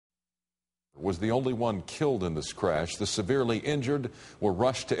Was the only one killed in this crash. The severely injured were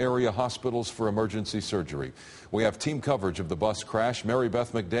rushed to area hospitals for emergency surgery. We have team coverage of the bus crash. Mary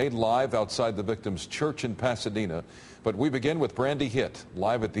Beth McDade live outside the victim's church in Pasadena. But we begin with Brandy Hitt,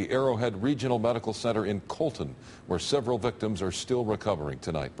 live at the Arrowhead Regional Medical Center in Colton, where several victims are still recovering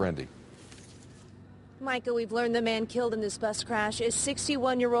tonight. Brandy. Micah, we've learned the man killed in this bus crash is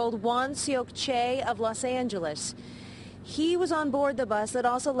 61-year-old Juan Seok Che of Los Angeles. He was on board the bus that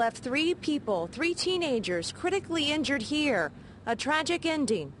also left three teenagers, critically injured here. A tragic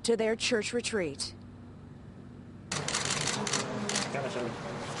ending to their church retreat.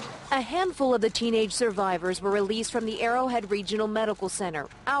 A handful of the teenage survivors were released from the Arrowhead Regional Medical Center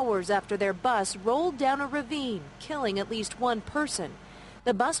hours after their bus rolled down a ravine, killing at least one person.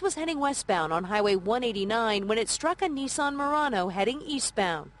 The bus was heading westbound on Highway 189 when it struck a Nissan Murano heading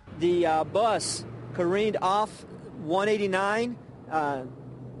eastbound. The bus careened off 189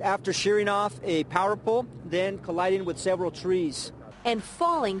 after shearing off a power pole, then colliding with several trees. And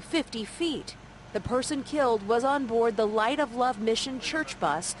falling 50 feet. The person killed was on board the Light of Love Mission church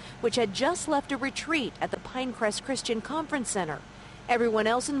bus, which had just left a retreat at the Pinecrest Christian Conference Center. Everyone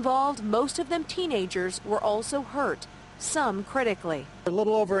else involved, most of them teenagers, were also hurt, some critically. A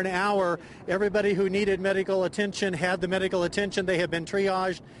little over an hour, everybody who needed medical attention had the medical attention. They have been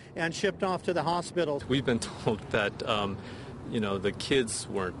triaged and shipped off to the hospital. We've been told that, the kids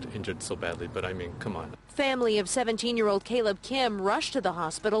weren't injured so badly, but I mean, come on. Family of 17-year-old Caleb Kim rushed to the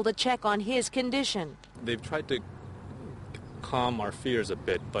hospital to check on his condition. They've tried to calm our fears a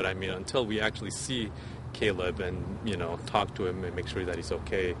bit, but I mean, until we actually see Caleb and, talk to him and make sure that he's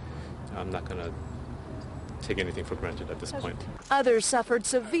okay, I'm not going to take anything for granted at this point. Others suffered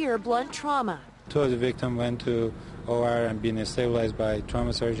severe blunt trauma. Two of the victims went to OR and been stabilized by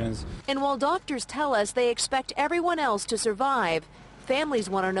trauma surgeons. And while doctors tell us they expect everyone else to survive, families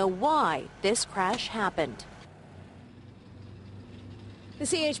want to know why this crash happened. The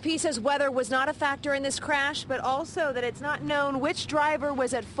CHP says weather was not a factor in this crash, but also that it's not known which driver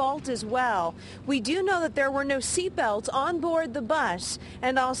was at fault as well. We do know that there were no seatbelts on board the bus,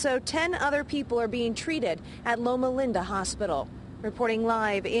 and also 10 other people are being treated at Loma Linda Hospital. Reporting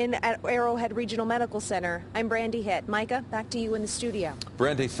live at Arrowhead Regional Medical Center, I'm Brandy Hitt. Micah, back to you in the studio.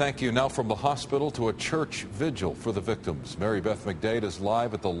 Brandy, thank you. Now from the hospital to a church vigil for the victims. Mary Beth McDade is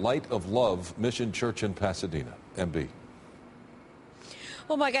live at the Light of Love Mission Church in Pasadena. MB.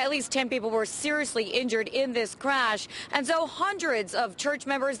 Well, Mike, at least 10 people were seriously injured in this crash. And so hundreds of church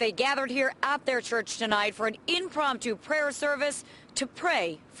members, they gathered here at their church tonight for an impromptu prayer service to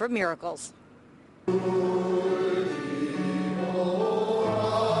pray for miracles.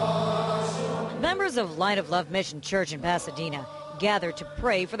 Members of Light of Love Mission Church in Pasadena gathered to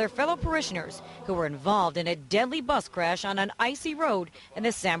pray for their fellow parishioners who were involved in a deadly bus crash on an icy road in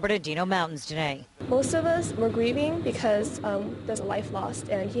the San Bernardino Mountains today. Most of us were grieving because there's a life lost,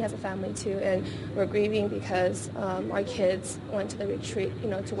 and he has a family too, and we're grieving because our kids went to the retreat,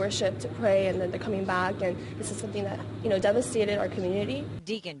 to worship, to pray, and then they're coming back, and this is something that, devastated our community.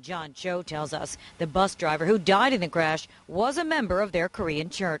 Deacon John Cho tells us the bus driver who died in the crash was a member of their Korean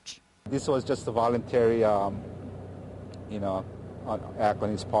church. This was just a voluntary, act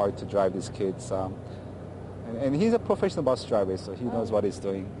on his part to drive these kids. And he's a professional bus driver, so he knows what he's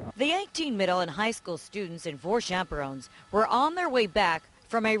doing. The 18 middle and high school students and 4 chaperones were on their way back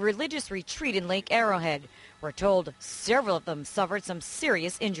from a religious retreat in Lake Arrowhead. We're told several of them suffered some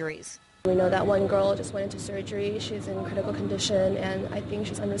serious injuries. We know that one girl just went into surgery. She's in critical condition, and I think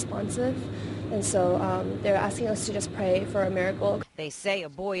she's unresponsive. And so they're asking us to just pray for a miracle. They say a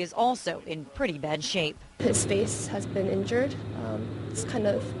boy is also in pretty bad shape. His face has been injured. It's kind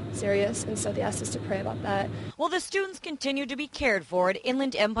of serious, and so they asked us to pray about that. Well, the students continue to be cared for at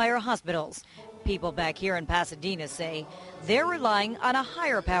Inland Empire hospitals. People back here in Pasadena say they're relying on a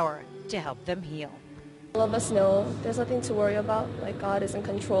higher power to help them heal. All of us know there's nothing to worry about. Like, God is in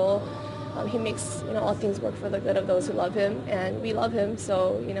control. He makes all things work for the good of those who love him, and we love him,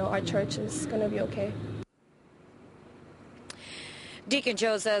 so our church is going to be okay. Deacon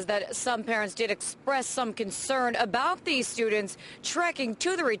Joe says that some parents did express some concern about these students trekking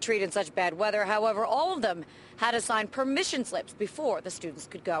to the retreat in such bad weather. However, all of them had to sign permission slips before the students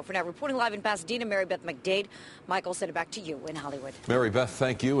could go. For now, reporting live in Pasadena, Mary Beth McDade. Michael, send it back to you in Hollywood. Mary Beth,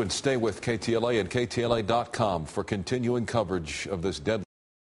 thank you, and stay with KTLA and KTLA.com for continuing coverage of this deadly